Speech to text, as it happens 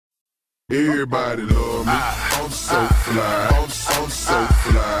Everybody love me. I'm so fly. I'm so fly.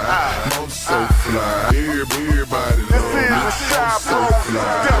 I'm so fly. Everybody love me. I'm so fly.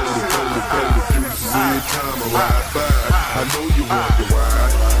 Pull the juices every time I ride by. I know you wonder why.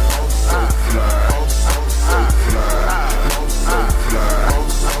 I'm so fly. I'm so fly. I'm so fly. I'm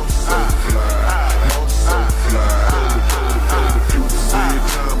so fly. I'm so fly. Pull the juices every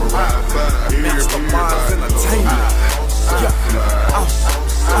time I ride by. Masterminds Entertainment.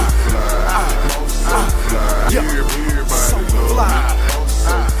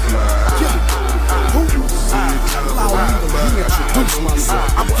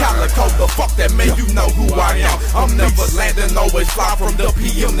 I'm Calico, the fuck that man, you know who I am. I'm never landing, always fly from the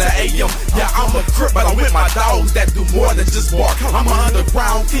PM to AM. Yeah, I'm a crip, but I'm with my dogs that do more than just bark. I'm an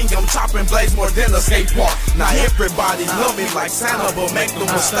underground king, I'm chopping blades more than a skate park. Now everybody love me like Santa, but make no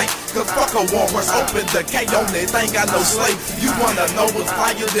mistake, cause fuck a Walmart, open the K on it, ain't got no slave. You wanna know what's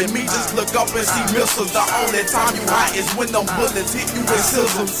higher than me, just look up and see missiles. The only time you high is when them bullets hit you with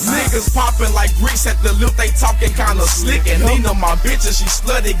scissors. Niggas popping like grease at the lip, they talking kinda slick. And Nina, my bitch, and she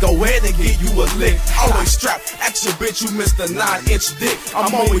slutty, go ahead and give you a lick. Always strapped, ask your bitch who missed the 9-inch dick.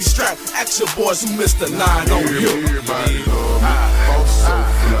 I'm always strapped, ask your boys who missed the 9 on you. Everybody love me. I'm so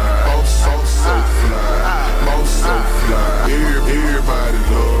fly. I'm so fly. I'm so fly. Everybody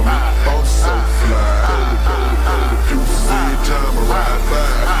love me. I'm so fly. Pull the juices every time I ride by.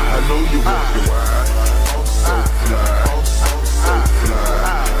 I know you wonder why. I'm so fly. I'm so fly.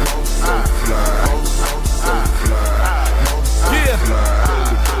 I'm so fly. I'm so fly. Yeah,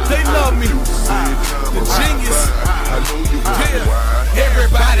 they love me. The genius. I know you wonder why.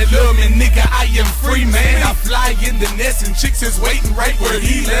 Everybody love me, nigga, I am Freeman. I fly in the nest and chicks is waiting right where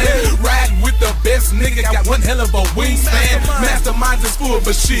he land. Riding with the best nigga, got one hell of a wingspan. Masterminds is full,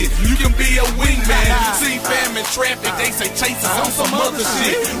 but shit, you can be a wingman. See fam in traffic, they say chases on some other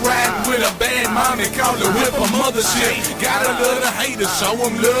shit. Riding with a bad mom and call the whip a mother shit. Gotta love the haters, show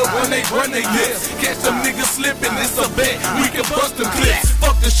them love when they run their lips. Catch them niggas slipping, it's a bet, we can bust them clips.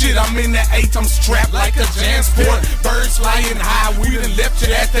 Fuck the shit, I'm in the H, I'm strapped like a Jansport. Birds flying high, we done left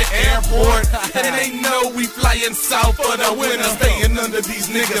you at the airport. And they know we flying south for the winter, staying under these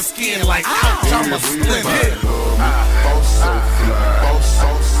niggas' skin like ouch, I'm a splinter. I'm so fly. I'm so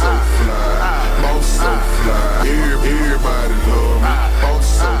fly. I'm so fly. Everybody love me. I'm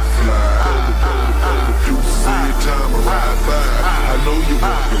so fly. Pull the juices every time I ride by. I know you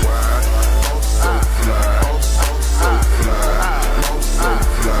wonder why. I'm so fly. I'm so fly. I'm so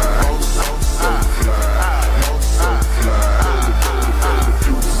fly. I'm so fly. I'm so fly. Pull the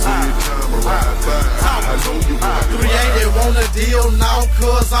juices every time I ride by. I know you wonder why. 380 want a deal now,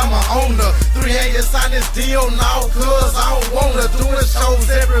 cause I'm a owner. 380 sign this deal now, cause I don't wanna do the shows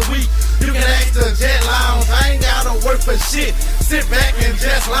every week. You can ask the Jet Lounge, I ain't gotta work for shit. Sit back and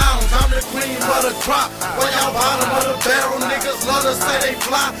just lounge. I'm the queen of the crop. While y'all bottom of the barrel, niggas love to say they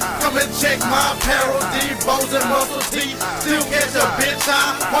fly. Come and check my apparel, deep bows and muscle teeth. Still catch a bitch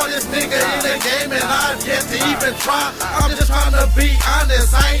eye. Hardest nigga in the game and I've yet to even try. I'm just trying to be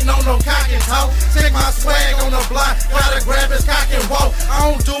honest, I ain't on no cock and talk. Check my swag on the block, gotta grab his cock and walk. I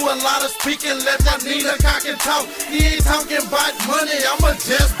don't do a lot of speaking, let that Nina cock and talk. He ain't talking about money, I'ma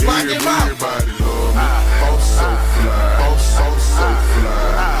just block him out. Everybody love me. I'm so fly. I'm so fly.